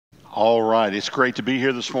All right, it's great to be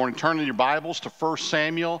here this morning. Turn in your Bibles to 1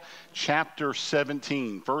 Samuel chapter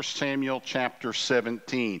 17. 1 Samuel chapter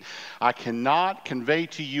 17. I cannot convey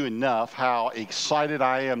to you enough how excited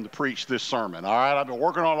I am to preach this sermon. All right, I've been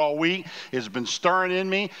working on it all week. It's been stirring in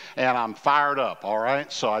me, and I'm fired up. All right,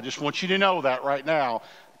 so I just want you to know that right now.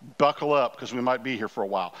 Buckle up, because we might be here for a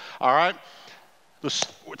while. All right,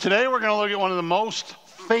 today we're going to look at one of the most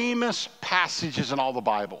famous passages in all the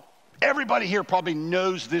Bible. Everybody here probably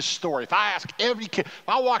knows this story. If I ask every kid, if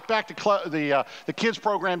I walk back to the kids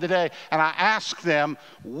program today and I ask them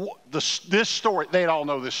this story, they'd all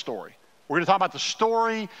know this story. We're going to talk about the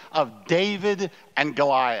story of David and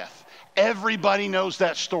Goliath. Everybody knows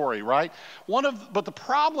that story, right? But the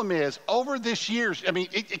problem is, over this years, I mean,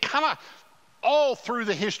 it kind of all through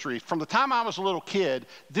the history, from the time I was a little kid,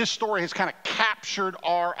 this story has kind of captured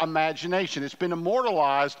our imagination. It's been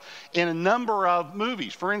immortalized in a number of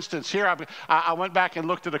movies. For instance, here I went back and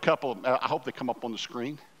looked at a couple. I hope they come up on the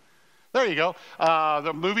screen. There you go.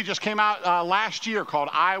 The movie just came out last year called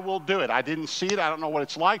I Will Do It. I didn't see it. I don't know what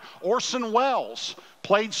it's like. Orson Welles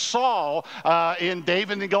played Saul in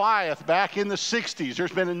David and Goliath back in the 60s.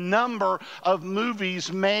 There's been a number of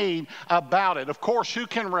movies made about it. Of course, who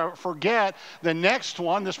can forget the next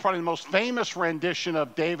one? This is probably the most famous rendition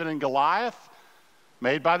of David and Goliath,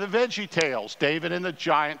 made by the VeggieTales, David and the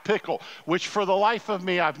Giant Pickle, which for the life of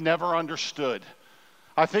me, I've never understood.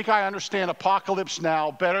 I think I understand Apocalypse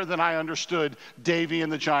Now better than I understood Davy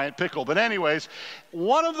and the Giant Pickle. But anyways,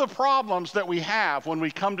 one of the problems that we have when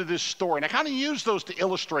we come to this story, and I kind of use those to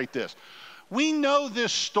illustrate this. We know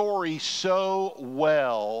this story so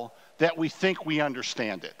well that we think we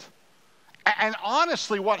understand it. And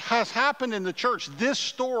honestly, what has happened in the church, this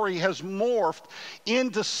story has morphed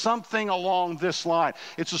into something along this line.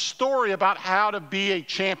 It's a story about how to be a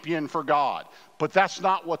champion for God, but that's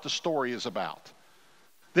not what the story is about.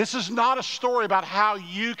 This is not a story about how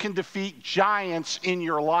you can defeat giants in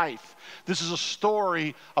your life. This is a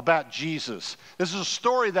story about Jesus. This is a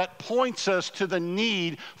story that points us to the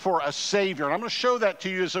need for a Savior. And I'm going to show that to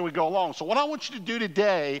you as we go along. So what I want you to do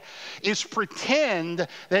today is pretend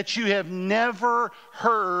that you have never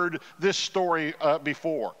heard this story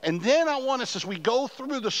before. And then I want us, as we go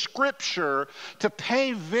through the scripture, to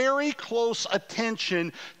pay very close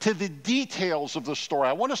attention to the details of the story.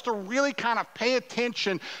 I want us to really kind of pay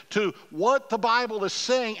attention to what the Bible is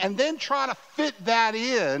saying and then try to fit that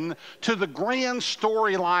in to the grand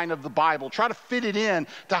storyline of the Bible. Try to fit it in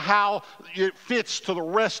to how it fits to the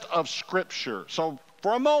rest of Scripture. So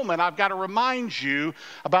for a moment, I've got to remind you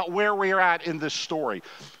about where we are at in this story.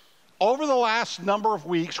 Over the last number of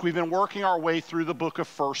weeks, we've been working our way through the book of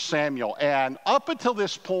 1 Samuel. And up until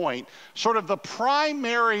this point, sort of the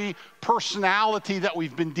primary personality that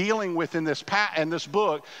we've been dealing with in this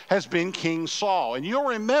book has been King Saul. And you'll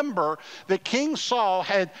remember that King Saul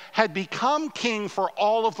had become king for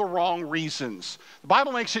all of the wrong reasons. The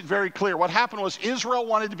Bible makes it very clear. What happened was Israel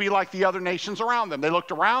wanted to be like the other nations around them. They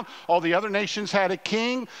looked around, all the other nations had a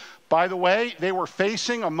king. By the way, they were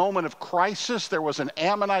facing a moment of crisis. There was an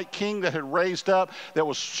Ammonite king that had raised up that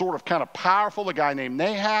was sort of kind of powerful, a guy named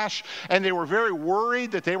Nahash, and they were very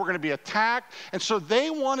worried that they were going to be attacked. And so they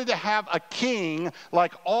wanted to have a king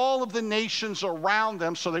like all of the nations around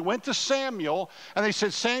them. So they went to Samuel and they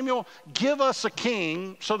said, Samuel, give us a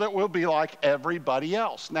king so that we'll be like everybody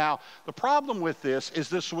else. Now, the problem with this is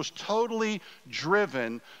this was totally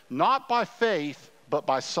driven not by faith, but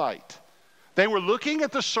by sight. They were looking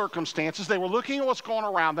at the circumstances, they were looking at what's going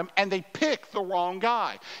around them, and they picked the wrong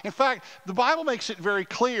guy. In fact, the Bible makes it very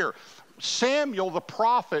clear. Samuel, the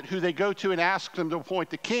prophet, who they go to and ask them to appoint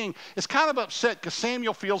the king, is kind of upset because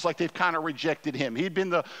Samuel feels like they've kind of rejected him. He'd been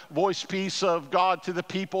the voice piece of God to the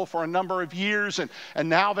people for a number of years, and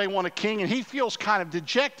now they want a king, and he feels kind of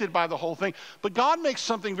dejected by the whole thing. But God makes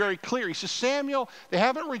something very clear. He says, Samuel, they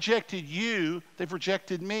haven't rejected you, they've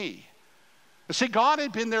rejected me. See, God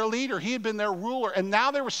had been their leader. He had been their ruler. And now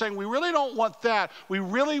they were saying, we really don't want that. We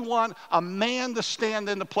really want a man to stand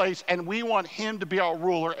in the place, and we want him to be our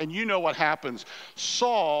ruler. And you know what happens.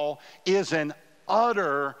 Saul is an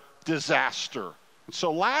utter disaster. And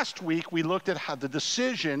so last week, we looked at how the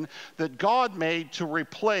decision that God made to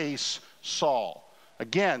replace Saul.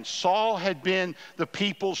 Again, Saul had been the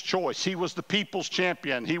people's choice. He was the people's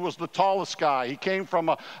champion. He was the tallest guy. He came from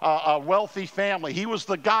a wealthy family. He was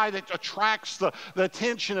the guy that attracts the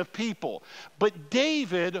attention of people. But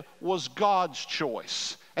David was God's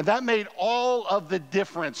choice. And that made all of the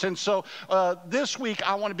difference. And so this week,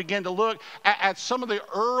 I want to begin to look at some of the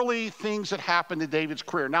early things that happened in David's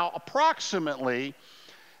career. Now, approximately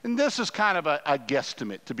And this is kind of a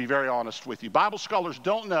guesstimate, to be very honest with you. Bible scholars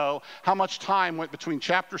don't know how much time went between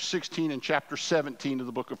chapter 16 and chapter 17 of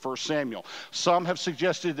the book of 1 Samuel. Some have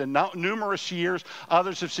suggested numerous years.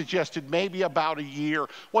 Others have suggested maybe about a year.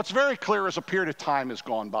 What's very clear is a period of time has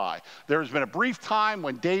gone by. There has been a brief time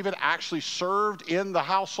when David actually served in the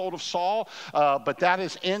household of Saul, but that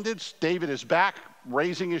has ended. David is back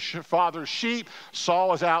raising his father's sheep.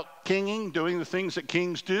 Saul is out kinging, doing the things that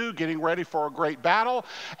kings do, getting ready for a great battle.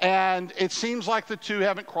 And it seems like the two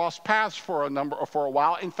haven't crossed paths for a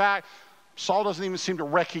while. In fact, Saul doesn't even seem to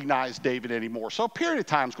recognize David anymore. So a period of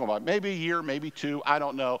time's gone by. Maybe a year, maybe two, I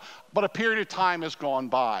don't know. But a period of time has gone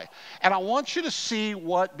by. And I want you to see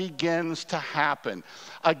what begins to happen.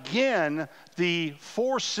 Again, the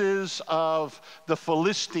forces of the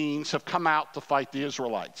Philistines have come out to fight the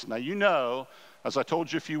Israelites. Now, you know, as I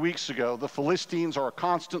told you a few weeks ago, the Philistines are a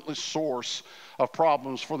constant source of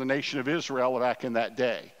problems for the nation of Israel back in that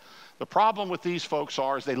day. The problem with these folks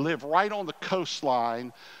is they live right on the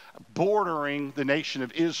coastline bordering the nation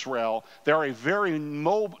of Israel. They're a very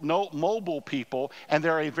mobile people, and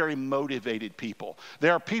they're a very motivated people. They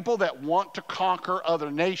are people that want to conquer other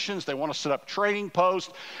nations. They want to set up trading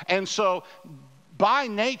posts. And so by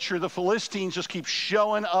nature, the Philistines just keep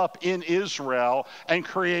showing up in Israel and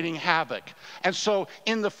creating havoc. And so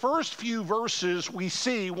in the first few verses, we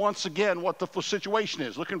see once again what the situation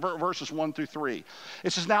is. Look in verses 1 through 3.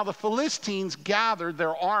 It says, "Now the Philistines gathered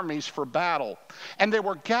their armies for battle, and they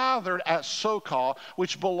were gathered at Socoh,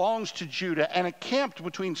 which belongs to Judah, and encamped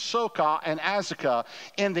between Socoh and Azekah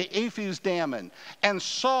in the Ephes-dammim. And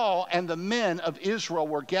Saul and the men of Israel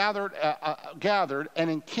were gathered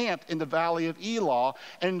and encamped in the valley of Elah,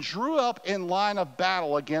 and drew up in line of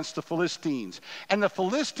battle against the Philistines. And the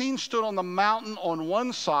Philistines stood on the mountain on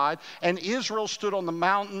one side, and Israel stood on the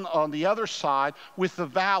mountain on the other side, with the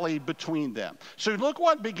valley between them." So look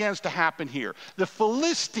what begins to happen here. The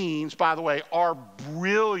Philistines, by the way, are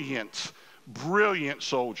brilliant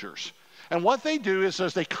soldiers. And what they do is,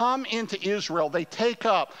 as they come into Israel, they take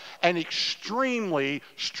up an extremely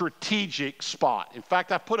strategic spot. In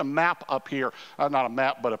fact, I put a map up here, not a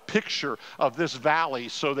map, but a picture of this valley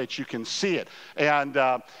so that you can see it. And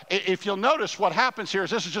if you'll notice, what happens here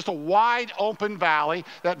is this is just a wide open valley.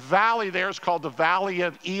 That valley there is called the Valley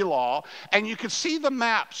of Elah. And you can see the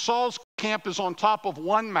map. Saul's camp is on top of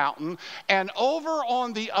one mountain, and over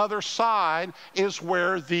on the other side is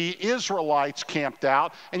where the Israelites camped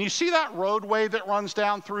out. And you see that roadway that runs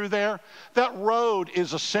down through there? That road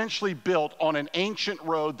is essentially built on an ancient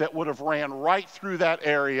road that would have ran right through that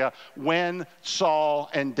area when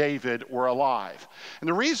Saul and David were alive. And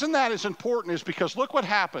the reason that is important is because look what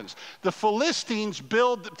happens. The Philistines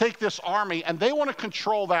take this army, and they want to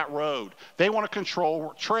control that road. They want to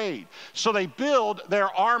control trade. So they build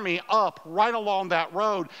their army up right along that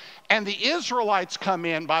road. And the Israelites come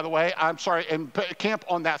in, by the way, and camp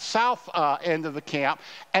on that south end of the camp,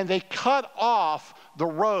 and they cut off the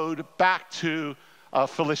road back to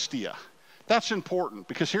Philistia. That's important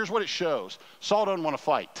because here's what it shows. Saul doesn't want to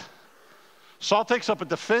fight. Saul takes up a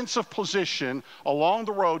defensive position along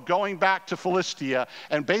the road going back to Philistia,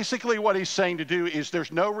 and basically what he's saying to do is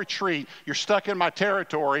there's no retreat. You're stuck in my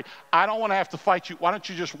territory. I don't want to have to fight you. Why don't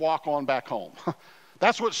you just walk on back home?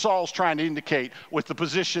 That's what Saul's trying to indicate with the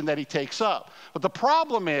position that he takes up. But the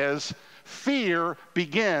problem is fear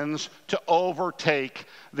begins to overtake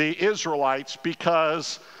the Israelites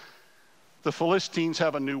because the Philistines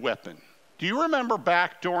have a new weapon. Do you remember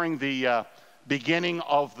back during the beginning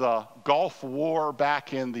of the Gulf War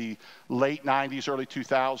back in the late 90s, early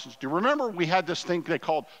 2000s? Do you remember we had this thing they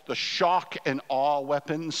called the shock and awe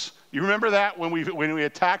weapons? You remember that when we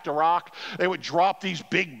attacked Iraq? They would drop these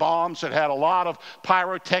big bombs that had a lot of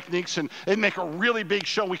pyrotechnics, and they'd make a really big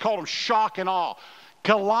show. We called them shock and awe.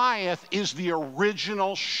 Goliath is the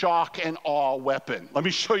original shock and awe weapon. Let me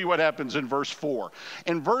show you what happens in verse 4.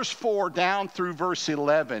 In verse 4 down through verse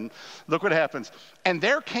 11, look what happens. "And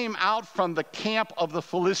there came out from the camp of the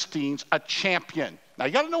Philistines a champion." Now,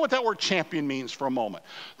 you got to know what that word champion means for a moment.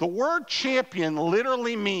 The word champion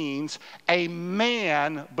literally means a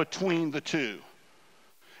man between the two.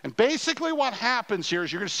 And basically what happens here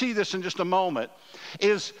is, you're going to see this in just a moment,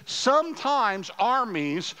 is sometimes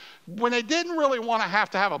armies when they didn't really want to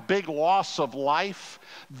have a big loss of life,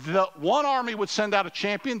 the one army would send out a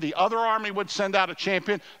champion, the other army would send out a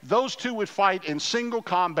champion. Those two would fight in single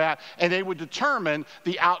combat, and they would determine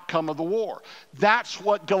the outcome of the war. That's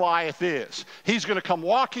what Goliath is. He's going to come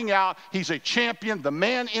walking out. He's a champion, the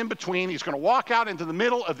man in between. He's going to walk out into the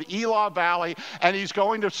middle of the Elah Valley, and he's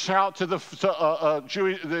going to shout to the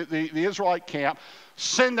Israelite camp,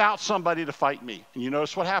 send out somebody to fight me. And you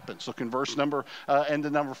notice what happens. Look in verse number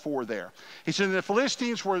 4 there. He said, the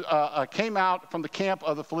Philistines came out from the camp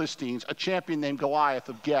of the Philistines, a champion named Goliath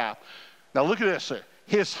of Gath. Now look at this.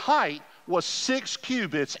 His height was 6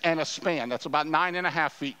 cubits and a span. That's about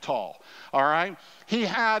 9.5 feet tall. All right?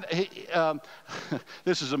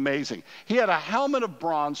 This is amazing. He had a helmet of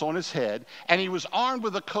bronze on his head, and he was armed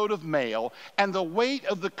with a coat of mail, and the weight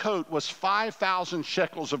of the coat was 5,000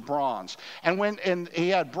 shekels of bronze. And he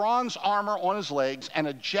had bronze armor on his legs and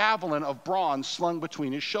a javelin of bronze slung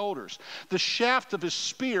between his shoulders. The shaft of his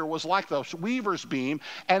spear was like the weaver's beam,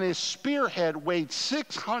 and his spearhead weighed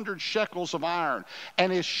 600 shekels of iron, and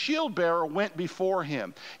his shield bearer went before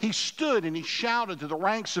him. He stood and he shouted to the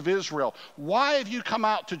ranks of Israel, why have you come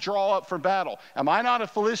out to draw up for battle? Am I not a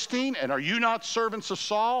Philistine, and are you not servants of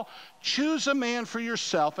Saul? Choose a man for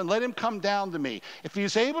yourself and let him come down to me. If he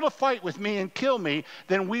is able to fight with me and kill me,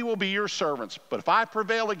 then we will be your servants. But if I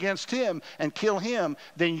prevail against him and kill him,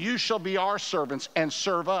 then you shall be our servants and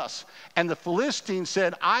serve us. And the Philistine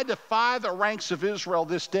said, I defy the ranks of Israel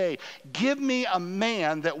this day. Give me a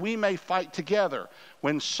man that we may fight together.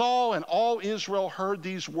 When Saul and all Israel heard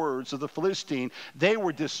these words of the Philistine, they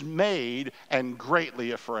were dismayed and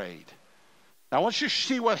greatly afraid. Now I want you to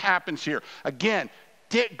see what happens here. Again,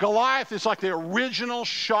 Goliath is like the original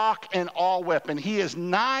shock and awe weapon. He is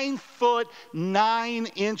 9 foot 9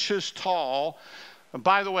 inches tall. And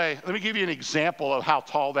by the way, let me give you an example of how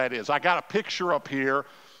tall that is. I got a picture up here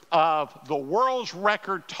of the world's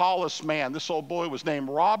record tallest man. This old boy was named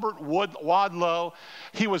Robert Wadlow.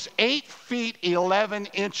 He was 8 feet 11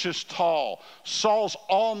 inches tall. Saul's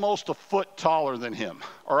almost a foot taller than him.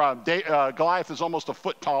 Goliath is almost a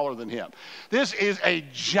foot taller than him. This is a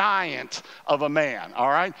giant of a man, all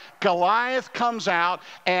right? Goliath comes out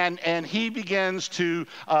and he begins to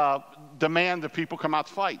demand that people come out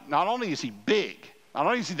to fight. Not only is he big, not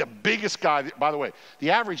only is he the biggest guy, by the way,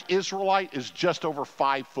 the average Israelite is just over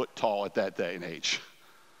 5 foot tall at that day and age.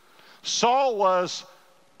 Saul was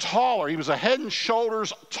taller. He was a head and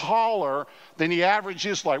shoulders taller than the average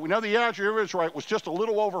Israelite. We know the average Israelite was just a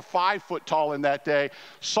little over 5 foot tall in that day.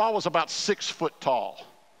 Saul was about 6 foot tall.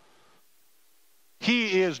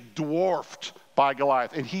 He is dwarfed by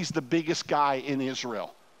Goliath, and he's the biggest guy in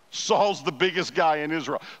Israel. Saul's the biggest guy in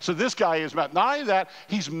Israel. So this guy is, not only that,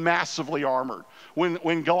 he's massively armored.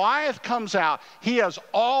 When Goliath comes out, he has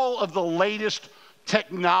all of the latest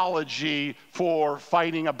technology for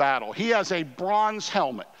fighting a battle. He has a bronze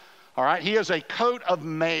helmet. All right, he has a coat of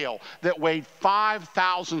mail that weighed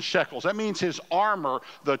 5,000 shekels. That means his armor,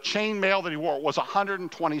 the chain mail that he wore, was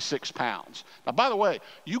 126 pounds. Now, by the way,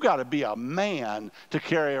 you got to be a man to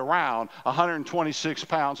carry around 126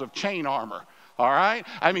 pounds of chain armor. All right?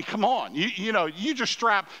 I mean, come on. You just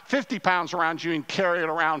strap 50 pounds around you and carry it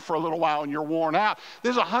around for a little while and you're worn out.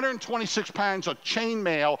 There's 126 pounds of chain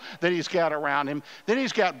mail that he's got around him. Then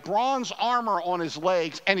he's got bronze armor on his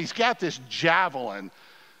legs, and he's got this javelin.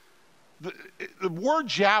 The word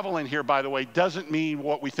javelin here, by the way, doesn't mean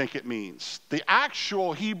what we think it means. The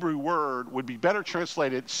actual Hebrew word would be better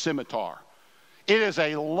translated scimitar. It is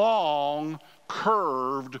a long,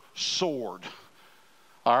 curved sword.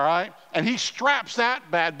 All right? And he straps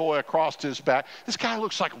that bad boy across his back. This guy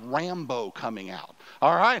looks like Rambo coming out.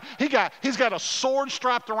 All right? He's got a sword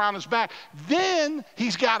strapped around his back. Then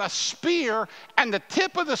he's got a spear, and the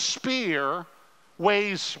tip of the spear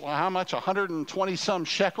weighs, well, how much? 120 some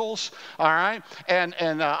shekels. All right? And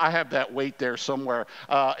I have that weight there somewhere.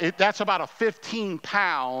 That's about a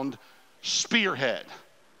 15-pound spearhead.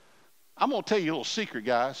 I'm going to tell you a little secret,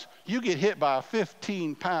 guys. You get hit by a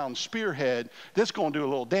 15-pound spearhead, that's going to do a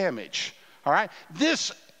little damage. All right?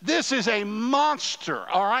 This is a monster.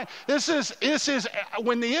 All right? This is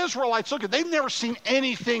when the Israelites look at it, they've never seen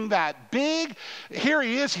anything that big. Here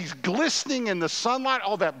he is. He's glistening in the sunlight.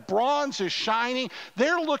 All that bronze is shining.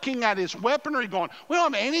 They're looking at his weaponry going, we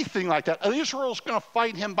don't have anything like that. Israel's going to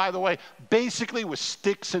fight him, by the way, basically with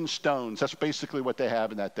sticks and stones. That's basically what they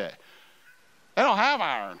have in that day. They don't have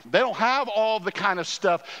iron. They don't have all the kind of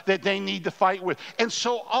stuff that they need to fight with. And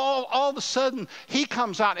so all of a sudden, he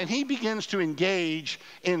comes out and he begins to engage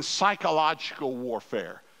in psychological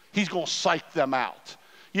warfare. He's going to psych them out.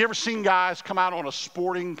 You ever seen guys come out on a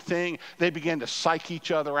sporting thing? They begin to psych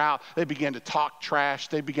each other out. They begin to talk trash.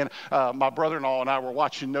 My brother-in-law and I were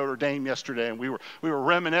watching Notre Dame yesterday, and we were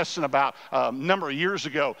reminiscing about a number of years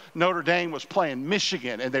ago. Notre Dame was playing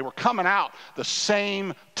Michigan, and they were coming out the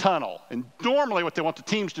same tunnel. And normally what they want the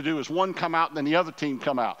teams to do is one come out and then the other team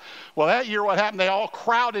come out. Well, that year what happened, they all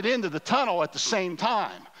crowded into the tunnel at the same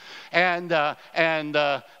time. And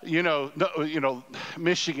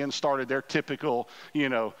Michigan started their typical,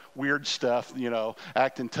 weird stuff,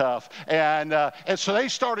 acting tough. And so they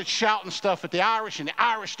started shouting stuff at the Irish, and the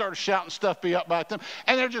Irish started shouting stuff about them.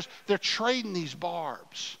 And they're trading these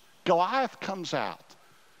barbs. Goliath comes out.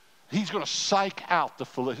 He's going to psych out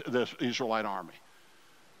the Israelite army.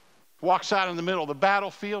 Walks out in the middle of the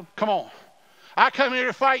battlefield. Come on. I come here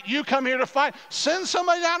to fight. You come here to fight. Send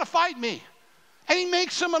somebody down to fight me. And he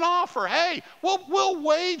makes them an offer. Hey, we'll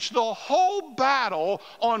wage the whole battle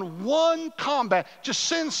on one combat. Just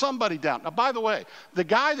send somebody down. Now, by the way, the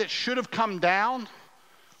guy that should have come down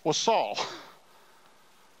was Saul.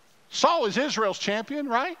 Saul is Israel's champion,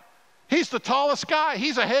 right? He's the tallest guy.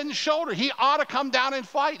 He's a head and shoulder. He ought to come down and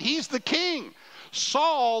fight. He's the king.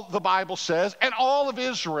 Saul, the Bible says, and all of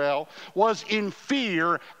Israel was in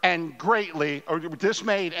fear and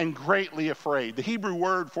dismayed and greatly afraid. The Hebrew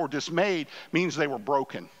word for dismayed means they were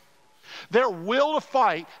broken. Their will to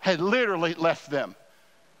fight had literally left them.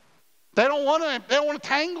 They don't want to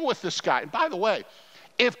tangle with this guy. And by the way,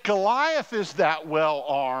 if Goliath is that well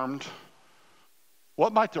armed,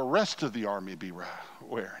 what might the rest of the army be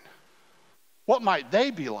wearing? What might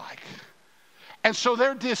they be like? And so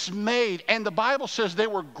they're dismayed, and the Bible says they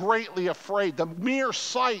were greatly afraid. The mere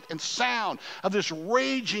sight and sound of this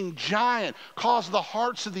raging giant caused the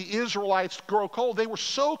hearts of the Israelites to grow cold. They were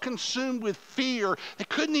so consumed with fear, they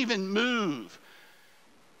couldn't even move.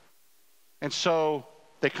 And so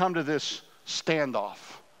they come to this standoff.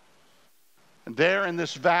 And there in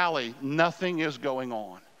this valley, nothing is going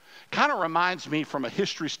on. Kind of reminds me from a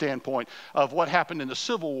history standpoint of what happened in the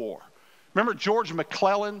Civil War. Remember George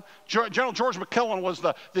McClellan? General George McClellan was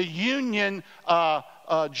the Union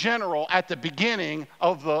general at the beginning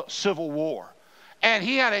of the Civil War. And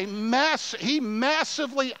he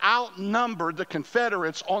massively outnumbered the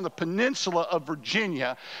Confederates on the peninsula of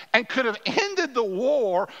Virginia and could have ended the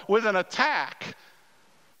war with an attack.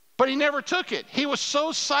 But he never took it. He was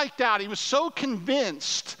so psyched out. He was so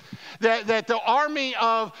convinced that the army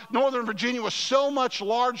of Northern Virginia was so much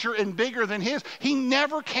larger and bigger than his. He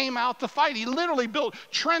never came out to fight. He literally built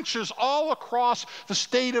trenches all across the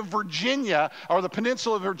state of Virginia, or the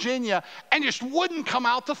peninsula of Virginia, and just wouldn't come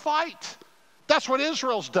out to fight. That's what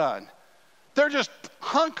Israel's done. They're just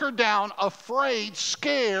hunkered down, afraid,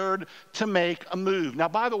 scared to make a move. Now,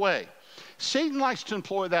 by the way, Satan likes to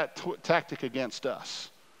employ that tactic against us.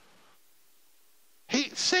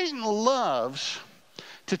 Satan loves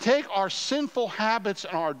to take our sinful habits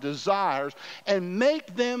and our desires and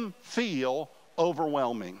make them feel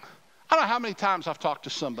overwhelming. I don't know how many times I've talked to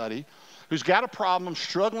somebody who's got a problem,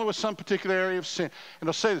 struggling with some particular area of sin, and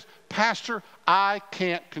they'll say this, Pastor, I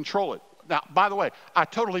can't control it. Now, by the way, I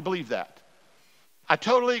totally believe that. I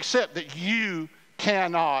totally accept that you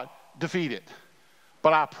cannot defeat it.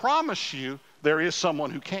 But I promise you, there is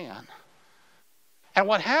someone who can. And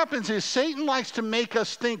what happens is Satan likes to make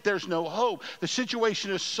us think there's no hope. The situation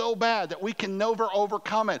is so bad that we can never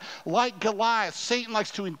overcome it. Like Goliath, Satan likes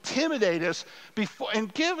to intimidate us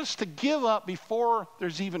and give us to give up before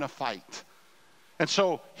there's even a fight. And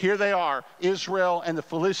so here they are, Israel and the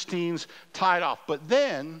Philistines tied off. But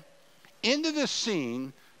then into this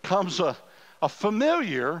scene comes a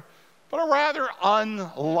familiar but a rather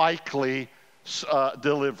unlikely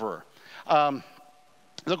deliverer.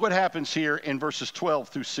 Look what happens here in verses 12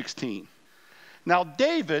 through 16. Now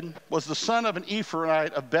David was the son of an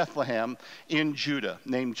Ephraimite of Bethlehem in Judah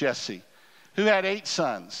named Jesse, who had 8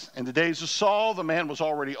 sons. In the days of Saul, the man was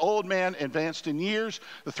already old man, advanced in years.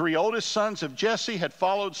 The 3 oldest sons of Jesse had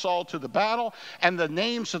followed Saul to the battle, and the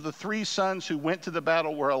names of the 3 sons who went to the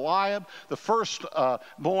battle were Eliab, the first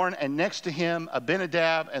born, and next to him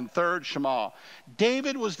Abinadab, and third Shammah.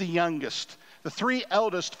 David was the youngest. The 3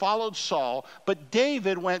 eldest followed Saul, but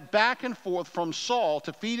David went back and forth from Saul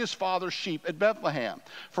to feed his father's sheep at Bethlehem.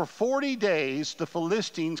 For 40 days, the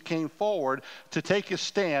Philistines came forward to take his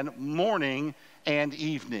stand morning and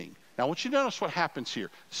evening. Now, I want you to notice what happens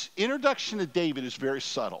here. This introduction to David is very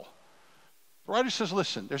subtle. The writer says,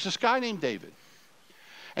 listen, there's this guy named David.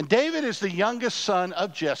 And David is the youngest son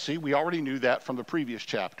of Jesse. We already knew that from the previous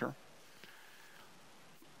chapter.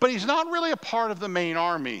 But he's not really a part of the main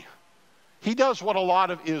army. He does what a lot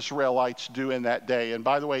of Israelites do in that day. And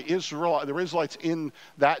by the way, the Israelites in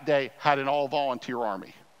that day had an all-volunteer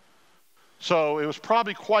army. So it was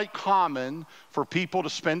probably quite common for people to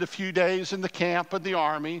spend a few days in the camp of the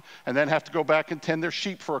army and then have to go back and tend their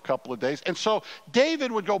sheep for a couple of days. And so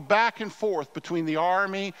David would go back and forth between the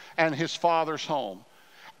army and his father's home.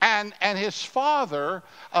 And his father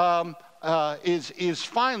is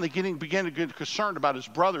finally beginning to get concerned about his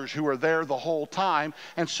brothers who are there the whole time.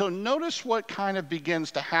 And so notice what kind of begins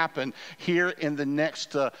to happen here in the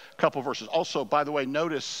next couple verses. Also, by the way,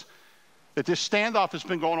 notice that this standoff has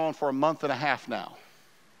been going on for a month and a half now.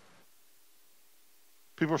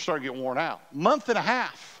 People are starting to get worn out. Month and a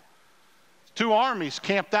half. Two armies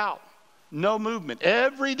camped out. No movement.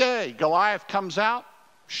 Every day, Goliath comes out,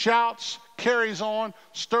 shouts, carries on,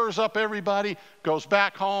 stirs up everybody, goes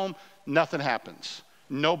back home. Nothing happens.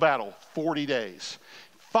 No battle. 40 days.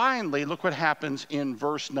 Finally, look what happens in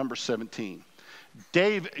verse number 17.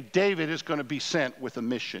 David is going to be sent with a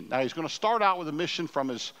mission. Now, he's going to start out with a mission from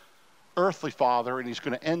his earthly father, and he's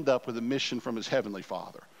going to end up with a mission from his heavenly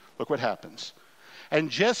father. Look what happens. And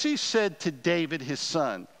Jesse said to David, his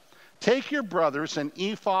son, take your brothers an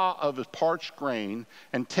ephah of parched grain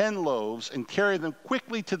and 10 loaves and carry them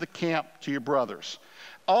quickly to the camp to your brothers.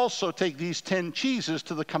 Also take these 10 cheeses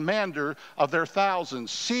to the commander of their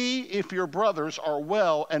thousands. See if your brothers are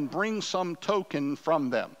well and bring some token from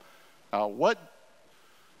them. Now, what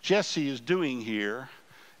Jesse is doing here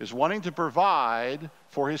is wanting to provide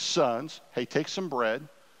for his sons. Hey, take some bread.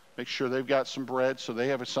 Make sure they've got some bread so they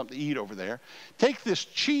have something to eat over there. Take this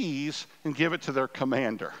cheese and give it to their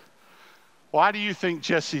commander. Why do you think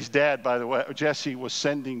Jesse's dad, by the way, Jesse was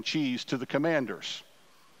sending cheese to the commanders?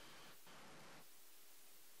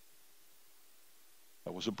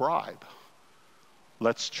 That was a bribe.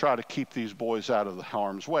 Let's try to keep these boys out of the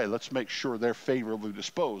harm's way. Let's make sure they're favorably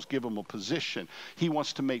disposed. Give them a position. He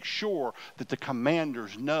wants to make sure that the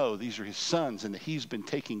commanders know these are his sons and that he's been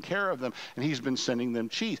taking care of them and he's been sending them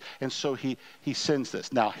cheese. And so he sends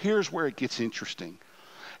this. Now, here's where it gets interesting.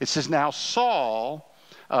 It says, now Saul,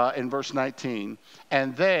 in verse 19,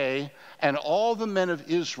 and they and all the men of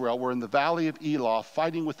Israel were in the valley of Elah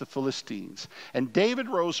fighting with the Philistines. And David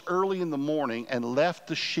rose early in the morning and left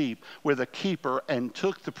the sheep with a keeper and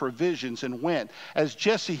took the provisions and went as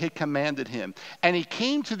Jesse had commanded him. And he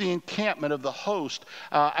came to the encampment of the host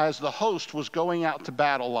as the host was going out to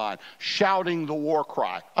battle line, shouting the war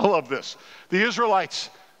cry. I love this. The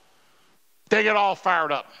Israelites, they get all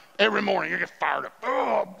fired up. Every morning they get fired up.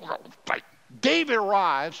 Oh, fight. David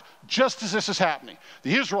arrives just as this is happening.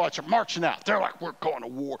 The Israelites are marching out. They're like, we're going to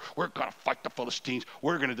war. We're going to fight the Philistines.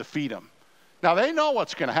 We're going to defeat them. Now, they know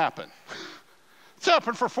what's going to happen. It's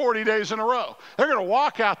happened for 40 days in a row. They're going to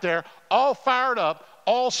walk out there all fired up,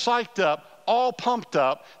 all psyched up, all pumped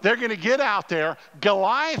up. They're going to get out there.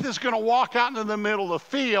 Goliath is going to walk out into the middle of the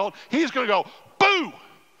field. He's going to go, boo!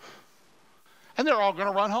 And they're all going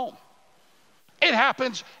to run home. It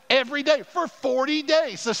happens every day for 40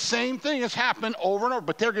 days. The same thing has happened over and over,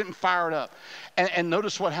 but they're getting fired up. And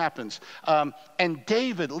notice what happens. And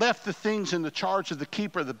David left the things in the charge of the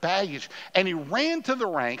keeper of the baggage, and he ran to the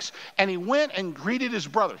ranks, and he went and greeted his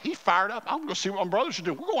brother. He fired up. I'm going to see what my brothers are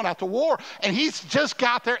doing. We're going out to war. And he's just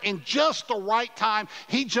got there in just the right time.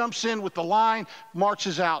 He jumps in with the line,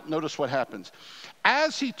 marches out. Notice what happens.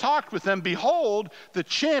 As he talked with them, behold, the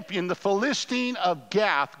champion, the Philistine of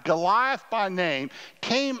Gath, Goliath by name,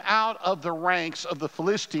 came out of the ranks of the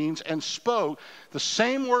Philistines and spoke the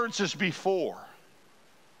same words as before.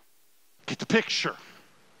 Get the picture.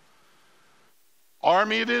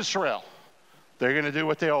 Army of Israel, they're going to do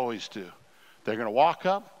what they always do. They're going to walk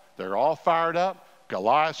up. They're all fired up.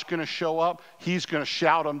 Goliath's going to show up. He's going to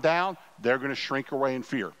shout them down. They're going to shrink away in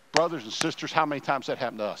fear. Brothers and sisters, how many times that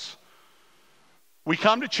happened to us? We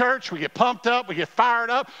come to church, we get pumped up, we get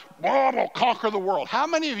fired up. Oh, we'll conquer the world. How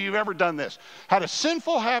many of you have ever done this? Had a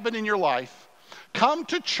sinful habit in your life, come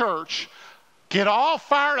to church, get all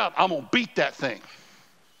fired up. I'm going to beat that thing.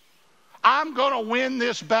 I'm going to win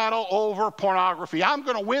this battle over pornography. I'm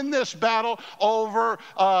going to win this battle over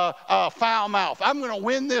foul mouth. I'm going to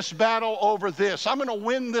win this battle over this. I'm going to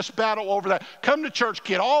win this battle over that. Come to church,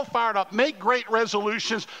 get all fired up, make great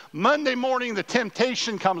resolutions. Monday morning, the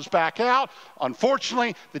temptation comes back out.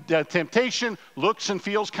 Unfortunately, the temptation looks and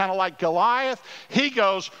feels kind of like Goliath. He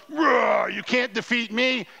goes, you can't defeat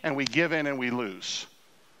me, and we give in and we lose.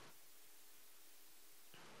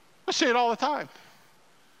 I see it all the time.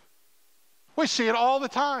 We see it all the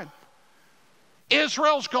time.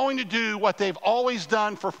 Israel's going to do what they've always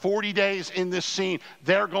done for 40 days in this scene.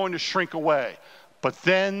 They're going to shrink away. But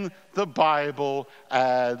then the Bible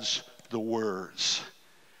adds the words,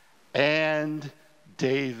 and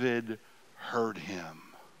David heard him.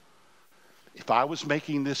 if I was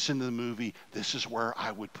making this into the movie, this is where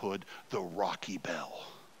I would put the Rocky Bell.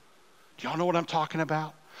 Do y'all know what I'm talking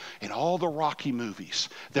about? In all the Rocky movies,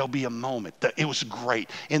 there'll be a moment that it was great.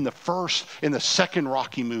 In the second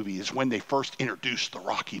Rocky movie is when they first introduced the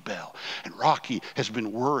Rocky Bell. And Rocky has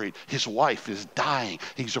been worried. His wife is dying.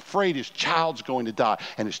 He's afraid his child's going to die.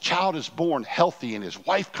 And his child is born healthy, and his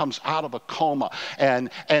wife comes out of a coma. And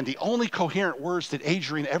the only coherent words that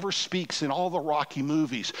Adrian ever speaks in all the Rocky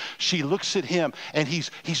movies, she looks at him, and he's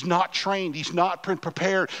not trained. He's not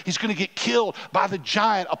prepared. He's going to get killed by the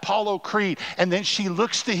giant Apollo Creed. And then she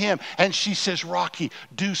looks to him and she says, Rocky,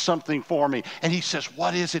 do something for me. And he says,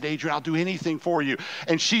 what is it, Adrian? I'll do anything for you.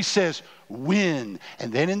 And she says, win.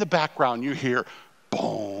 And then in the background you hear,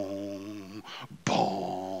 boom,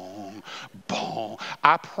 boom, boom.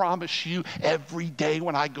 I promise you, every day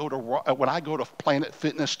when I go to Planet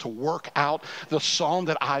Fitness to work out, the song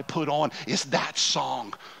that I put on is that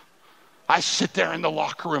song. I sit there in the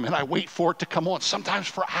locker room and I wait for it to come on, sometimes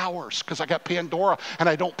for hours, because I got Pandora and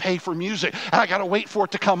I don't pay for music. And I got to wait for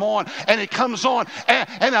it to come on. And it comes on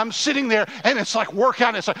and I'm sitting there and it's like workout.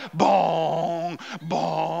 And it's like, bong,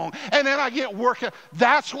 bong. And then I get workout.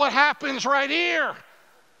 That's what happens right here.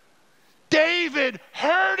 David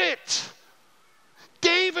heard it.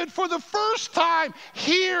 David, for the first time,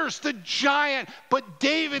 hears the giant, but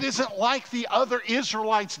David isn't like the other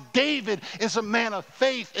Israelites. David is a man of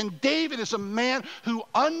faith, and David is a man who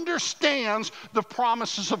understands the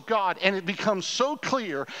promises of God, and it becomes so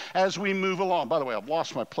clear as we move along. By the way, I've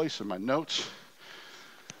lost my place in my notes.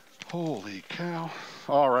 Holy cow.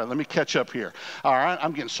 All right, let me catch up here. All right,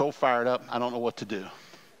 I'm getting so fired up, I don't know what to do.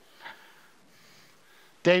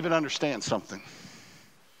 David understands something.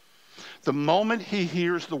 The moment he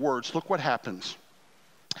hears the words, look what happens.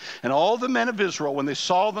 And all the men of Israel, when they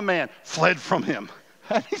saw the man, fled from him.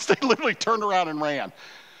 That means they literally turned around and ran.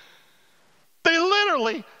 They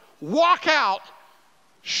literally walk out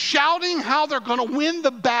shouting how they're going to win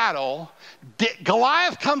the battle.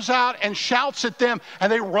 Goliath comes out and shouts at them,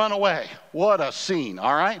 and they run away. What a scene,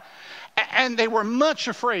 all right? And they were much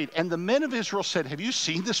afraid. And the men of Israel said, have you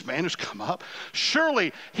seen this man who's come up?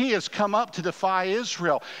 Surely he has come up to defy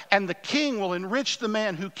Israel. And the king will enrich the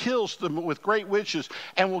man who kills them with great riches,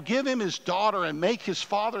 and will give him his daughter and make his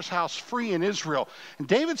father's house free in Israel. And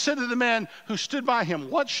David said to the man who stood by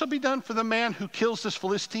him, what shall be done for the man who kills this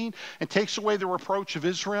Philistine and takes away the reproach of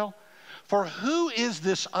Israel? For who is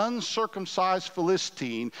this uncircumcised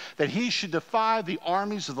Philistine that he should defy the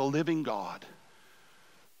armies of the living God?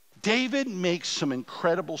 David makes some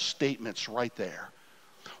incredible statements right there.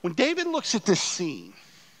 When David looks at this scene,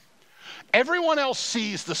 everyone else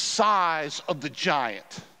sees the size of the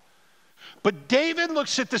giant. But David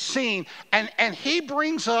looks at the scene and he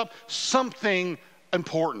brings up something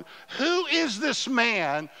important. Who is this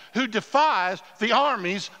man who defies the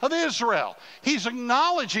armies of Israel? He's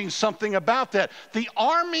acknowledging something about that. The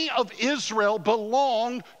army of Israel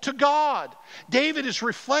belonged to God. David is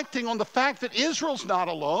reflecting on the fact that Israel's not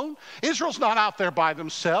alone. Israel's not out there by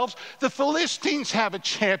themselves. The Philistines have a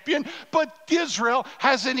champion, but Israel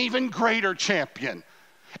has an even greater champion.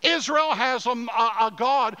 Israel has a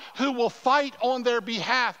God who will fight on their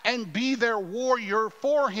behalf and be their warrior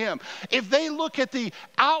for him. If they look at the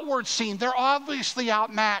outward scene, they're obviously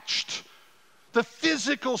outmatched. The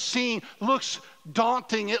physical scene looks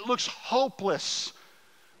daunting. It looks hopeless.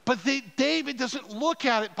 But David doesn't look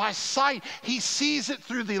at it by sight. He sees it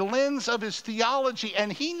through the lens of his theology, and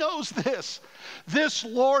he knows this. This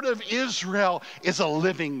Lord of Israel is a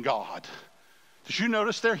living God. Did you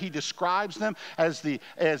notice there he describes them as the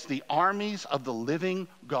armies of the living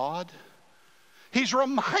God? He's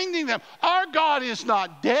reminding them, our God is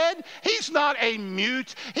not dead. He's not a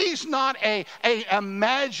mute. He's not a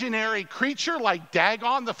imaginary creature like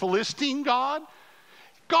Dagon, the Philistine god.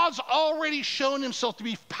 God's already shown himself to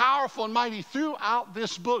be powerful and mighty throughout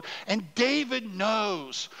this book. And David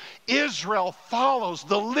knows Israel follows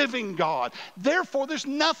the living God. Therefore, there's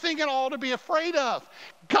nothing at all to be afraid of.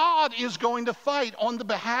 God is going to fight on the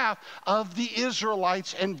behalf of the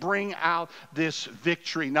Israelites and bring out this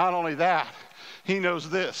victory. Not only that, he knows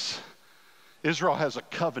this. Israel has a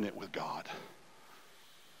covenant with God.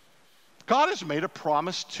 God has made a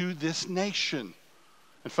promise to this nation.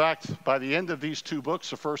 In fact, by the end of these two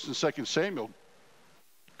books, the 1st and 2nd Samuel,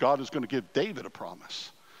 God is going to give David a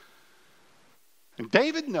promise. And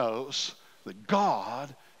David knows that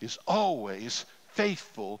God is always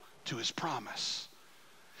faithful to his promise.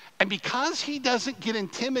 And because he doesn't get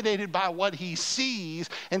intimidated by what he sees,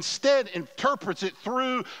 instead interprets it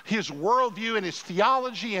through his worldview and his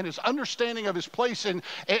theology and his understanding of his place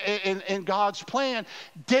in God's plan,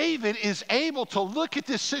 David is able to look at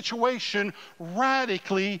this situation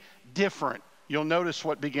radically different. You'll notice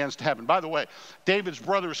what begins to happen. By the way, David's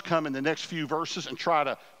brothers come in the next few verses and try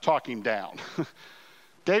to talk him down.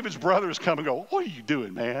 David's brothers come and go, "What are you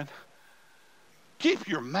doing, man? Keep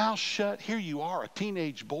your mouth shut. Here you are, a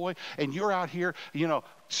teenage boy, and you're out here,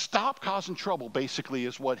 stop causing trouble," basically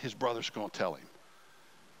is what his brother's going to tell him.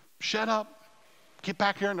 Shut up. Get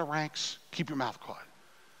back here in the ranks. Keep your mouth quiet.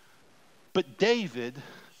 But David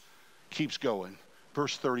keeps going.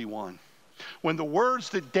 Verse 31. When the words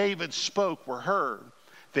that David spoke were heard,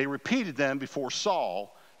 they repeated them before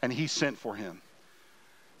Saul, and he sent for him.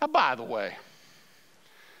 Now, by the way,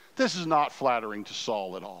 this is not flattering to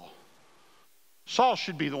Saul at all. Saul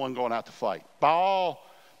should be the one going out to fight. By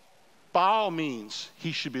all means,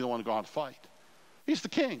 he should be the one going out to fight. He's the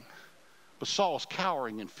king. But Saul's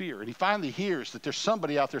cowering in fear. And he finally hears that there's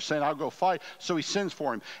somebody out there saying, "I'll go fight." So he sends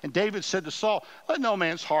for him. And David said to Saul, "Let no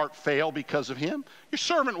man's heart fail because of him. Your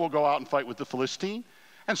servant will go out and fight with the Philistine."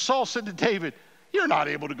 And Saul said to David, "You're not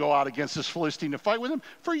able to go out against this Philistine to fight with him,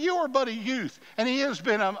 for you are but a youth, and he has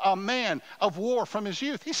been a man of war from his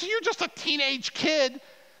youth." He said, "You're just a teenage kid.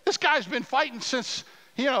 This guy's been fighting since,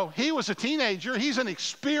 he was a teenager. He's an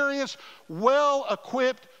experienced,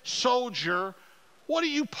 well-equipped soldier. What are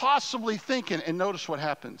you possibly thinking?" And notice what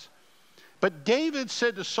happens. But David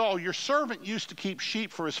said to Saul, "Your servant used to keep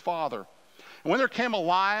sheep for his father. And when there came a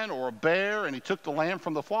lion or a bear and he took the lamb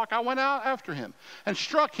from the flock, I went out after him and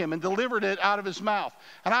struck him and delivered it out of his mouth.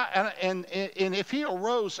 And if he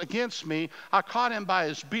arose against me, I caught him by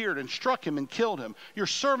his beard and struck him and killed him. Your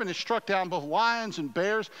servant has struck down both lions and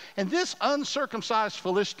bears, and this uncircumcised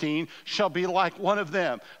Philistine shall be like one of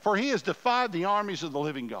them, for he has defied the armies of the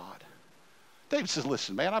living God." David says,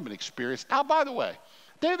 "Listen, man, I've been experienced." Now, by the way,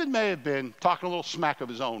 David may have been talking a little smack of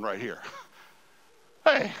his own right here.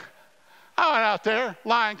 Hey, I went out there,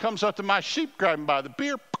 lion comes up to my sheep, grab him by the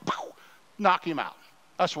beard, knock him out.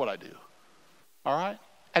 That's what I do. All right?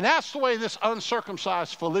 And that's the way this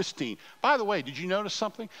uncircumcised Philistine. By the way, did you notice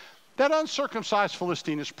something? That uncircumcised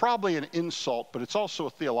Philistine is probably an insult, but it's also a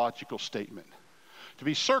theological statement. To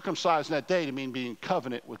be circumcised in that day to mean being in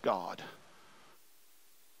covenant with God.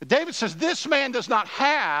 David says this man does not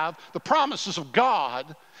have the promises of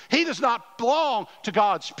God. He does not belong to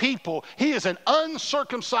God's people. He is an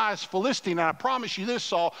uncircumcised Philistine. And I promise you this,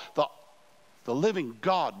 Saul, the living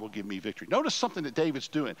God will give me victory. Notice something that David's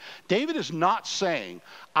doing. David is not saying,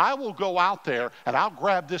 "I will go out there and I'll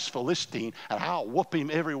grab this Philistine and I'll whoop him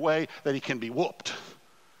every way that he can be whooped."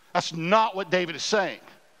 That's not what David is saying.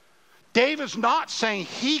 David's not saying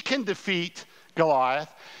he can defeat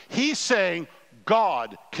Goliath. He's saying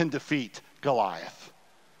God can defeat Goliath.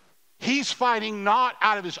 He's fighting not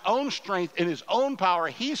out of his own strength and his own power.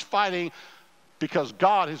 He's fighting because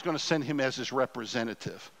God is going to send him as his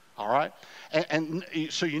representative. All right? And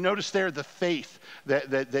so you notice there the faith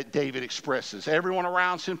that David expresses. Everyone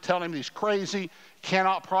around him telling him he's crazy,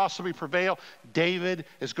 cannot possibly prevail. David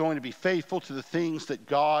is going to be faithful to the things that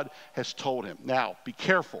God has told him. Now, be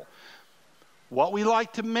careful. What we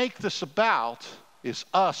like to make this about is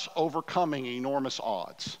us overcoming enormous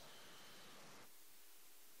odds.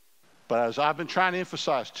 But as I've been trying to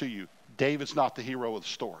emphasize to you, David's not the hero of the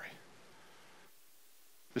story.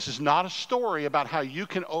 This is not a story about how you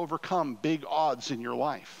can overcome big odds in your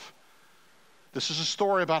life. This is a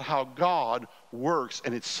story about how God works,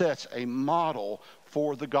 and it sets a model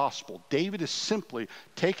for the gospel. David is simply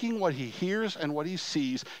taking what he hears and what he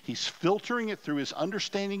sees, he's filtering it through his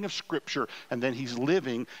understanding of Scripture, and then he's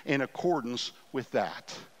living in accordance with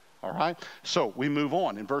that. All right? So we move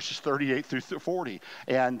on in verses 38 through 40.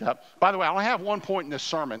 And by the way, I only have one point in this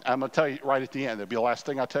sermon. I'm going to tell you right at the end. That'll be the last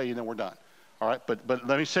thing I tell you, and then we're done. All right, but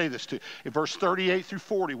let me say this too. In verse 38 through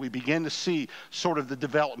 40, we begin to see sort of the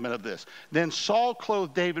development of this. Then Saul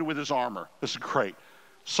clothed David with his armor. This is great.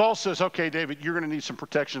 Saul says, "Okay, David, you're going to need some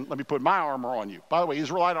protection. Let me put my armor on you." By the way,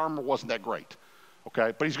 Israelite armor wasn't that great.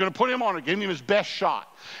 Okay, but he's going to put him on it, give him his best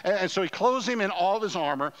shot. And so he clothes him in all of his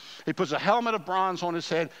armor. He puts a helmet of bronze on his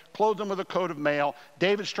head, clothed him with a coat of mail.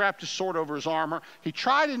 David strapped his sword over his armor. He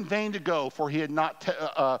tried in vain to go, for he had not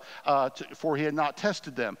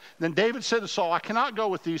tested them. Then David said to Saul, "I cannot go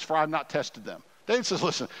with these, for I have not tested them." David says,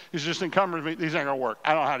 "Listen, these are just encumbered me. These ain't going to work.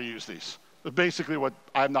 I don't know how to use these." But basically what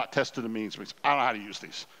 "I have not tested them" means I don't know how to use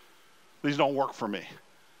these. These don't work for me.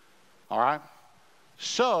 All right?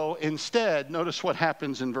 So instead, notice what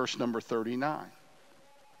happens in verse number 39.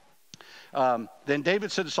 Then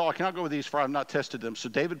David said to Saul, I cannot go with these, for I have not tested them. So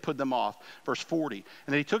David put them off. Verse 40.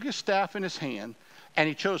 And then he took his staff in his hand, and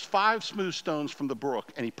he chose 5 smooth stones from the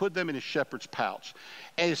brook, and he put them in his shepherd's pouch.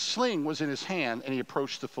 And his sling was in his hand, and he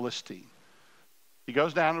approached the Philistine. He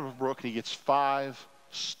goes down to the brook, and he gets 5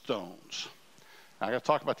 stones. Now, I got to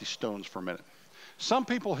talk about these stones for a minute. Some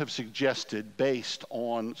people have suggested, based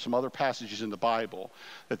on some other passages in the Bible,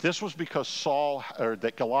 that this was because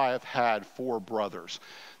that Goliath had 4 brothers.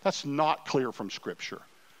 That's not clear from Scripture.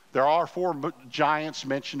 There are 4 giants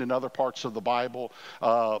mentioned in other parts of the Bible,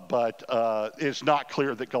 but it's not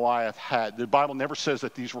clear that Goliath had. The Bible never says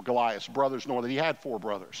that these were Goliath's brothers, nor that he had 4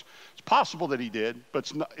 brothers. It's possible that he did,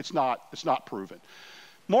 but it's not proven.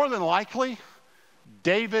 More than likely,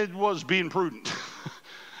 David was being prudent.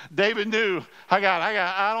 David knew, I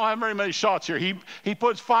don't have very many shots here. He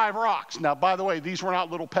puts 5 rocks. Now, by the way, these were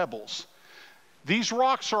not little pebbles. These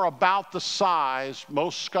rocks are about the size,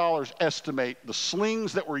 most scholars estimate, the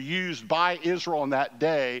slings that were used by Israel in that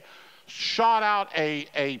day shot out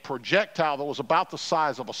a projectile that was about the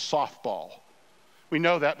size of a softball. We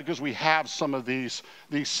know that because we have some of these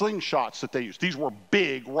slingshots that they use. These were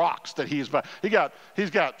big rocks that he's got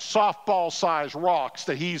softball-sized rocks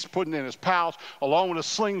that he's putting in his pouch along with a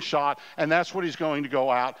slingshot, and that's what he's going to go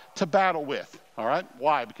out to battle with. All right?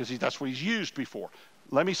 Why? Because that's what he's used before.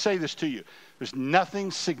 Let me say this to you. There's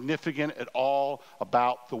nothing significant at all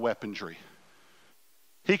about the weaponry.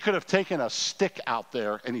 He could have taken a stick out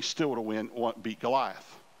there and he still would have beat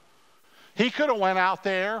Goliath. He could have went out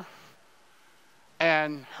there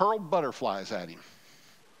and hurled butterflies at him,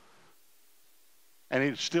 and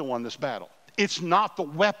he still won this battle. It's not the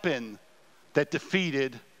weapon that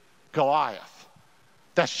defeated Goliath.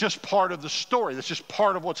 That's just part of the story. That's just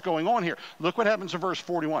part of what's going on here. Look what happens in verse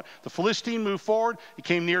 41. The Philistine moved forward. He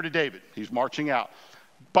came near to David. He's marching out.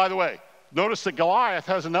 By the way, notice that Goliath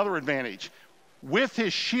has another advantage with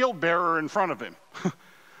his shield bearer in front of him.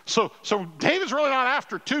 So David's really not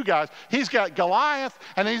after 2 guys. He's got Goliath,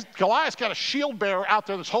 and Goliath's got a shield bearer out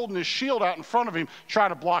there that's holding his shield out in front of him, trying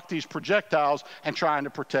to block these projectiles and trying to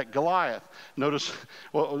protect Goliath. Notice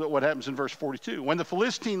what happens in verse 42. When the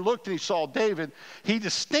Philistine looked and he saw David, he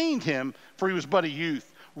disdained him, for he was but a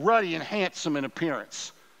youth, ruddy and handsome in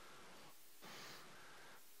appearance.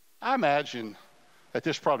 I imagine that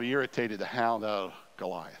this probably irritated the hound out of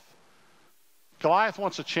Goliath. Goliath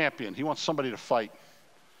wants a champion. He wants somebody to fight.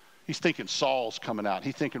 He's thinking Saul's coming out.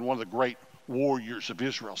 He's thinking one of the great warriors of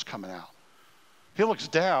Israel's coming out. He looks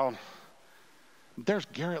down. There's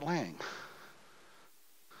Garrett Lang.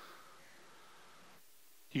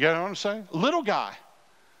 You got what I'm saying? Little guy.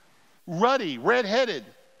 Ruddy, red-headed,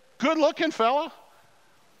 good-looking fella.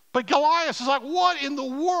 But Goliath is like, what in the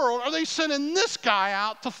world are they sending this guy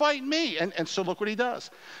out to fight me? And so look what he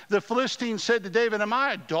does. The Philistine said to David, am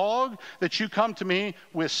I a dog that you come to me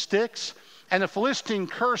with sticks? And the Philistine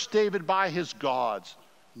cursed David by his gods.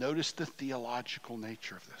 Notice the theological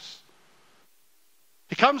nature of this.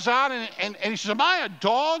 He comes out and he says, am I a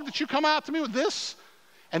dog that you come out to me with this?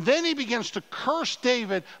 And then he begins to curse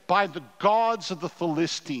David by the gods of the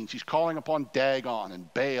Philistines. He's calling upon Dagon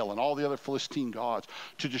and Baal and all the other Philistine gods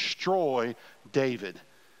to destroy David.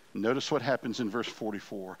 Notice what happens in verse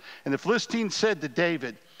 44. And the Philistine said to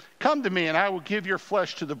David, come to me, and I will give your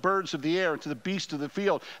flesh to the birds of the air and to the beasts of the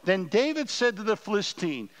field. Then David said to the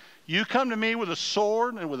Philistine, you come to me with a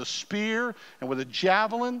sword and with a spear and with a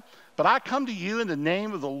javelin, but I come to you in the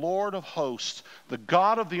name of the Lord of hosts, the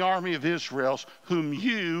God of the army of Israel, whom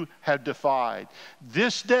you have defied.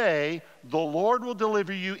 This day the Lord will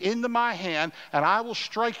deliver you into my hand, and I will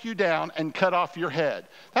strike you down and cut off your head.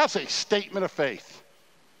 That's a statement of faith.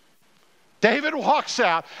 David walks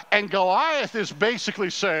out, and Goliath is basically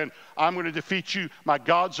saying, I'm going to defeat you. My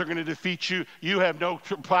gods are going to defeat you. You have no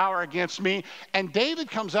power against me. And David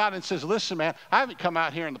comes out and says, listen, man, I haven't come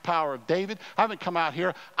out here in the power of David. I haven't come out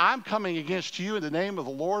here. I'm coming against you in the name of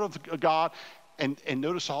the Lord of God. And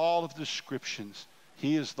notice all of the descriptions.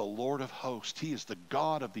 He is the Lord of hosts. He is the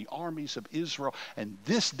God of the armies of Israel. And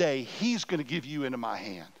this day, he's going to give you into my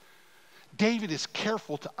hand. David is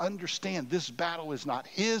careful to understand this battle is not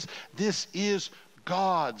his. This is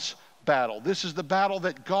God's battle. This is the battle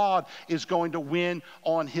that God is going to win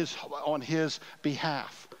on his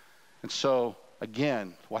behalf. And so,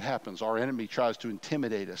 again, what happens? Our enemy tries to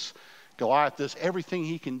intimidate us. Goliath does everything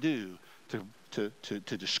he can do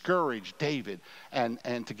to discourage David and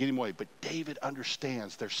to get him away. But David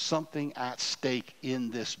understands there's something at stake in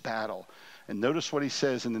this battle. And notice what he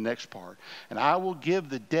says in the next part. And I will give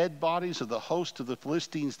the dead bodies of the host of the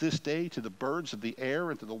Philistines this day to the birds of the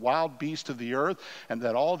air and to the wild beasts of the earth, and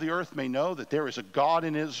that all the earth may know that there is a God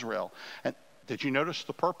in Israel. And Did you notice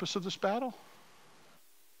the purpose of this battle?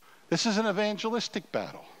 This is an evangelistic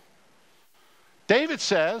battle. David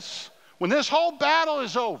says, when this whole battle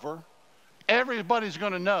is over, everybody's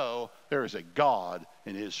going to know there is a God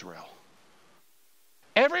in Israel.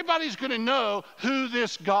 Everybody's going to know who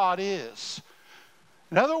this God is.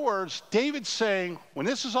 In other words, David's saying, when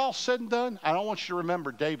this is all said and done, I don't want you to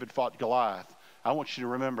remember David fought Goliath. I want you to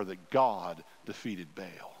remember that God defeated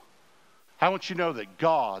Baal. I want you to know that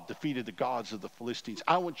God defeated the gods of the Philistines.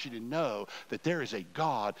 I want you to know that there is a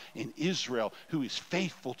God in Israel who is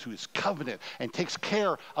faithful to his covenant and takes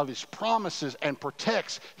care of his promises and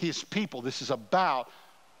protects his people. This is about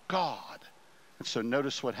God. And so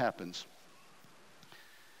notice what happens.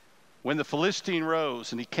 When the Philistine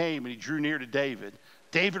rose and he came and he drew near to David,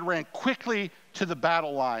 David ran quickly to the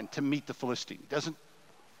battle line to meet the Philistine. He doesn't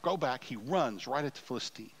go back. He runs right at the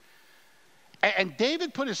Philistine. And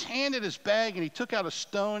David put his hand in his bag and he took out a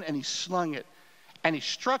stone and he slung it. And he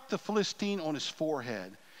struck the Philistine on his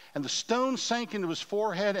forehead. And the stone sank into his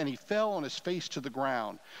forehead and he fell on his face to the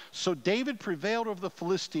ground. So David prevailed over the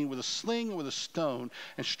Philistine with a sling and with a stone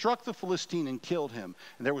and struck the Philistine and killed him.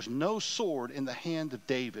 And there was no sword in the hand of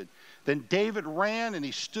David. Then David ran and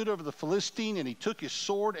he stood over the Philistine and he took his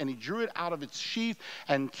sword and he drew it out of its sheath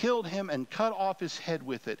and killed him and cut off his head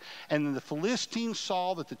with it. And when the Philistines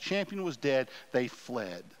saw that the champion was dead, they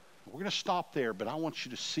fled. We're going to stop there, but I want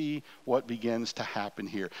you to see what begins to happen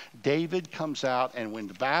here. David comes out, and when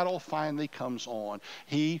the battle finally comes on,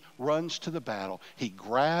 he runs to the battle. He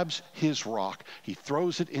grabs his rock, he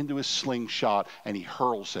throws it into his slingshot, and he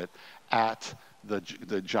hurls it at the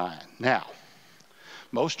giant. Now,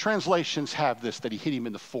 most translations have this, that he hit him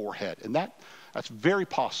in the forehead, and that's very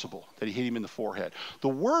possible that he hit him in the forehead. The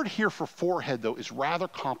word here for forehead, though, is rather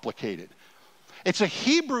complicated. It's a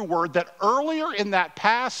Hebrew word that earlier in that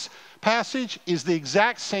passage is the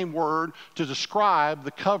exact same word to describe the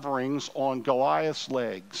coverings on Goliath's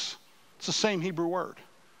legs. It's the same Hebrew word.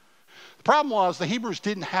 The problem was the Hebrews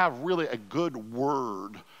didn't have really a good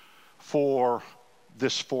word for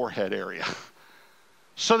this forehead area.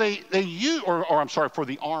 So they used, for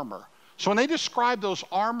the armor. So when they described those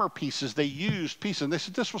armor pieces, they used pieces. And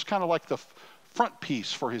this was kind of like the front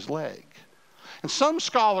piece for his leg. And some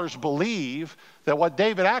scholars believe that what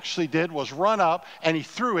David actually did was run up and he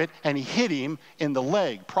threw it and he hit him in the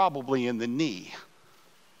leg, probably in the knee.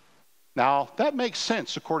 Now, that makes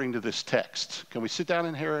sense according to this text. Can we sit down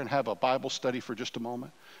in here and have a Bible study for just a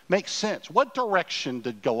moment? Makes sense. What direction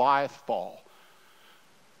did Goliath fall?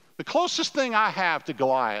 The closest thing I have to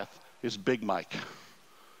Goliath is Big Mike.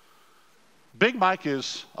 Big Mike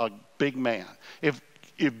is a big man. If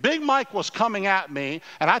Big Mike was coming at me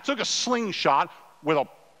and I took a slingshot with a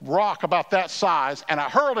rock about that size and I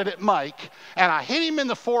hurled it at Mike and I hit him in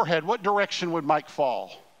the forehead, what direction would Mike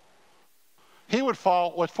fall? He would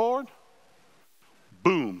fall, what, forward?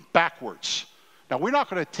 Boom, backwards. Now, we're not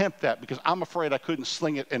going to attempt that because I'm afraid I couldn't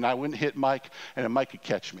sling it and I wouldn't hit Mike and then Mike could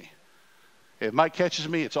catch me. If Mike catches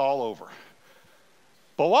me, it's all over.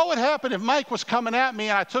 But what would happen if Mike was coming at me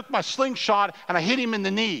and I took my slingshot and I hit him in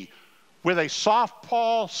the knee with a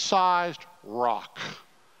softball-sized rock?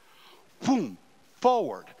 Boom,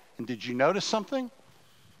 forward. And did you notice something?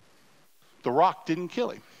 The rock didn't kill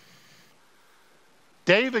him.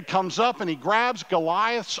 David comes up and he grabs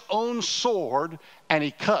Goliath's own sword and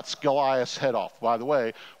he cuts Goliath's head off, by the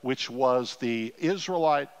way, which was the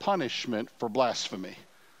Israelite punishment for blasphemy.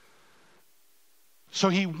 So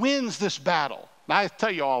he wins this battle. Now, I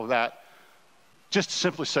tell you all of that just to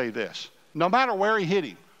simply say this. No matter where he hit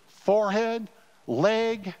him, forehead,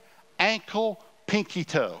 leg, ankle, pinky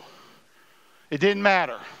toe, it didn't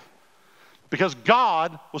matter because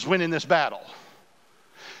God was winning this battle.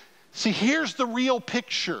 See, here's the real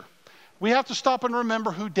picture. We have to stop and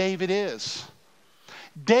remember who David is.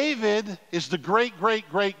 David is the great,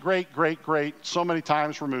 so many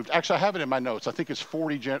times removed. Actually, I have it in my notes. I think it's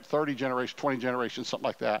 30 generations, 20 generations, something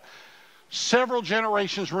like that. Several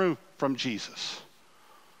generations removed from Jesus.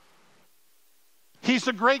 He's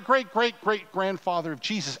the great grandfather of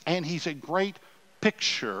Jesus, and he's a great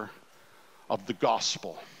picture of the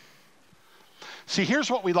gospel. See, here's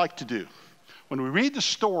what we like to do. When we read the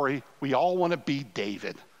story, we all want to be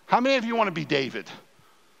David. How many of you want to be David?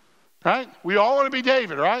 Right? We all want to be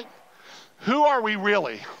David, right? Who are we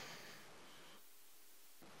really?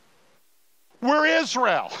 We're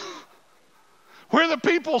Israel. We're the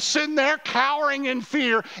people sitting there cowering in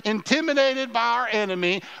fear, intimidated by our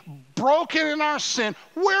enemy, broken in our sin.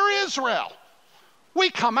 We're Israel. We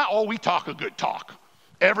come out, we talk a good talk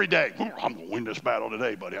every day. I'm going to win this battle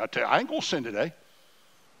today, buddy. I tell you, I ain't going to sin today.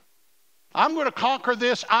 I'm going to conquer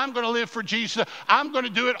this. I'm going to live for Jesus. I'm going to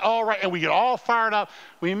do it all right. And we get all fired up.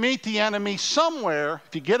 We meet the enemy somewhere.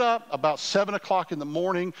 If you get up about 7 o'clock in the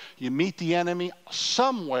morning, you meet the enemy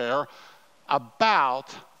somewhere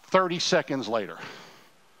about 30 seconds later.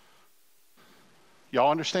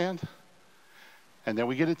 Y'all understand? And then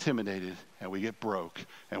we get intimidated, and we get broke,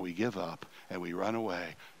 and we give up, and we run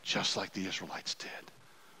away, just like the Israelites did.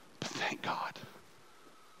 But thank God,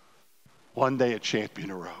 one day a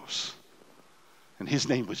champion arose, and his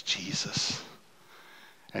name was Jesus.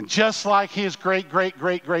 And just like his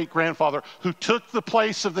great-great-great-great-grandfather, who took the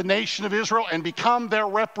place of the nation of Israel and become their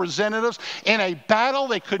representatives in a battle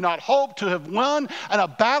they could not hope to have won, and a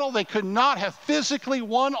battle they could not have physically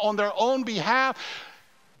won on their own behalf,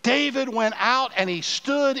 David went out and he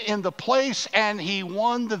stood in the place and he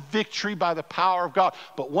won the victory by the power of God.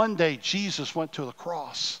 But one day Jesus went to the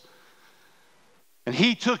cross. And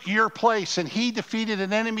he took your place and he defeated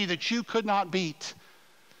an enemy that you could not beat.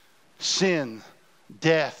 Sin,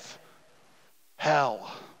 death,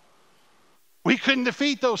 hell. We couldn't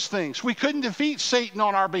defeat those things. We couldn't defeat Satan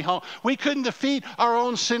on our behalf. We couldn't defeat our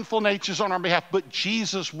own sinful natures on our behalf. But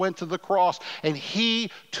Jesus went to the cross and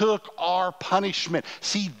he took our punishment.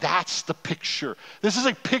 See, that's the picture. This is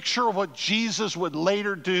a picture of what Jesus would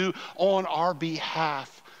later do on our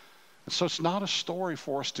behalf. And so it's not a story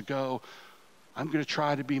for us to go, I'm going to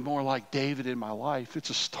try to be more like David in my life.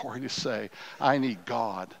 It's a story to say, I need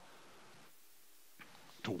God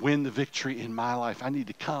to win the victory in my life. I need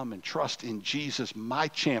to come and trust in Jesus, my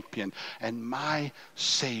champion and my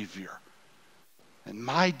Savior and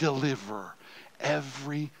my deliverer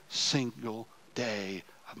every single day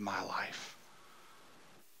of my life.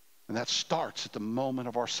 And that starts at the moment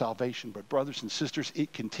of our salvation. But brothers and sisters,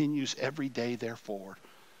 it continues every day therefore.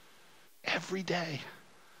 Every day.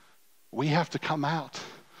 We have to come out.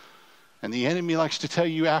 And the enemy likes to tell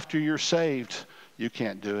you after you're saved, you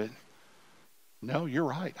can't do it. No, you're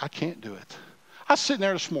right. I can't do it. I was sitting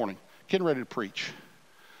there this morning, getting ready to preach.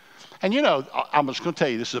 And you know, I'm just going to tell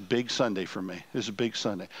you, this is a big Sunday for me. This is a big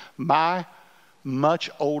Sunday. My much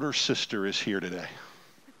older sister is here today.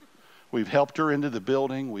 We've helped her into the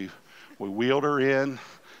building. We wheeled her in.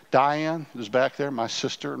 Diane is back there, my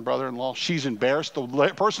sister and brother-in-law. She's embarrassed.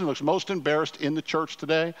 The person who looks most embarrassed in the church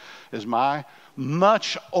today is my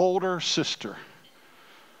much older sister.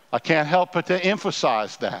 I can't help but to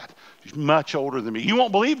emphasize that. She's much older than me. You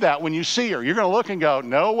won't believe that when you see her. You're going to look and go,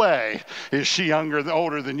 no way is she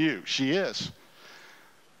older than you. She is.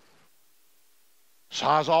 So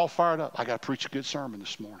I was all fired up. I got to preach a good sermon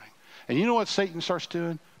this morning. And you know what Satan starts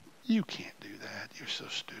doing? You can't do that. You're so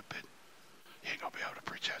stupid. You ain't going to be able to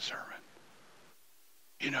preach that sermon.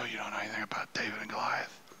 You know you don't know anything about David and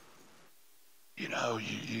Goliath. You know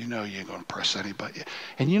you ain't going to impress anybody.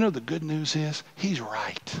 And you know the good news is, he's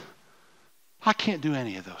right. I can't do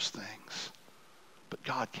any of those things. But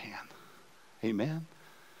God can. Amen?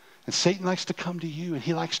 And Satan likes to come to you and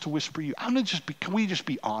he likes to whisper you. Can we just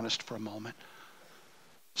be honest for a moment?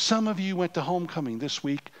 Some of you went to homecoming this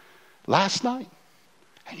week, last night,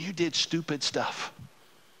 and you did stupid stuff.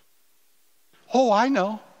 Oh, I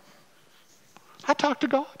know. I talk to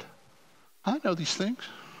God. I know these things.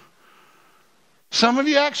 Some of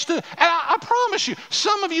you act stupid. And I promise you,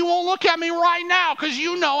 some of you won't look at me right now because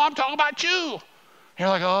you know I'm talking about you. You're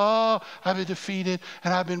like, oh, I've been defeated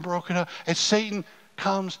and I've been broken up. And Satan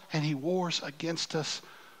comes and he wars against us.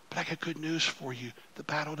 But I got good news for you. The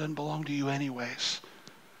battle doesn't belong to you anyways.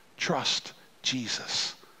 Trust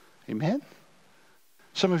Jesus. Amen?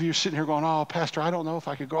 Some of you are sitting here going, oh, Pastor, I don't know if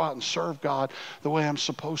I could go out and serve God the way I'm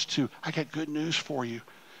supposed to. I got good news for you.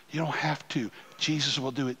 You don't have to. Jesus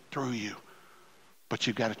will do it through you. But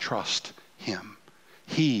you've got to trust him.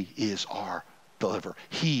 He is our deliverer.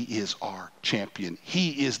 He is our champion.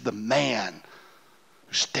 He is the man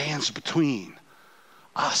who stands between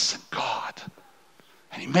us and God.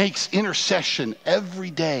 And he makes intercession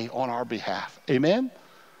every day on our behalf. Amen?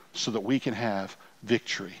 So that we can have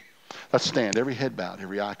victory. Let's stand, every head bowed,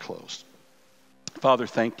 every eye closed. Father,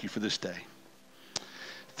 thank you for this day.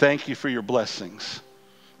 Thank you for your blessings.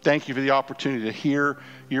 Thank you for the opportunity to hear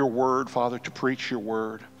your word, Father, to preach your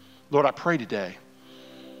word. Lord, I pray today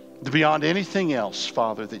that beyond anything else,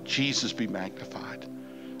 Father, that Jesus be magnified.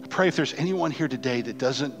 I pray if there's anyone here today that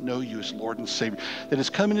doesn't know you as Lord and Savior, that has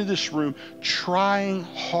come into this room trying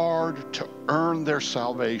hard to earn their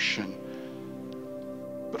salvation,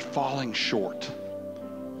 but falling short.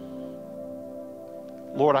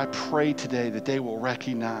 Lord, I pray today that they will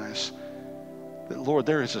recognize that, Lord,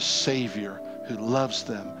 there is a Savior who loves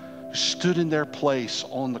them, who stood in their place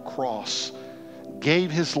on the cross,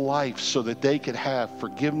 gave his life so that they could have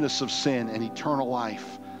forgiveness of sin and eternal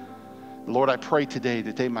life. Lord, I pray today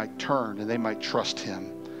that they might turn and they might trust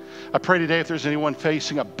him. I pray today if there's anyone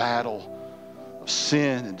facing a battle of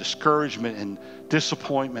sin and discouragement and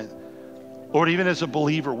disappointment, Lord, even as a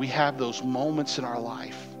believer, we have those moments in our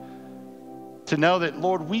life to know that,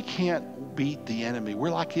 Lord, we can't beat the enemy.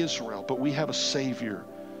 We're like Israel, but we have a Savior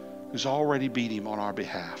who's already beat him on our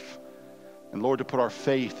behalf. And Lord, to put our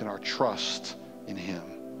faith and our trust in him.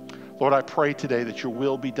 Lord, I pray today that your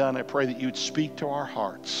will be done. I pray that you would speak to our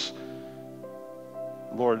hearts.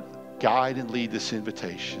 Lord, guide and lead this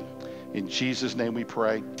invitation. In Jesus' name we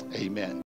pray, amen.